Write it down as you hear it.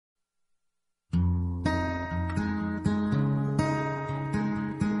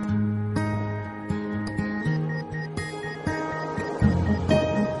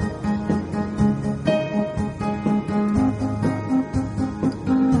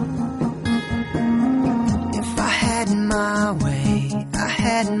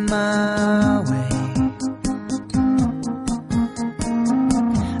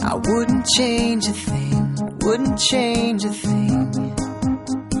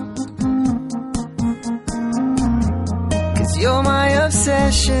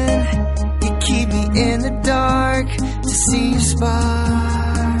passion. You keep me in the dark to see your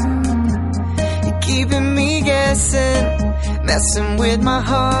spark. You're keeping me guessing, messing with my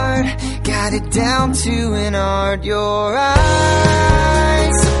heart. Got it down to an art. Your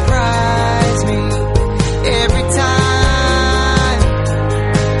eyes surprise me every time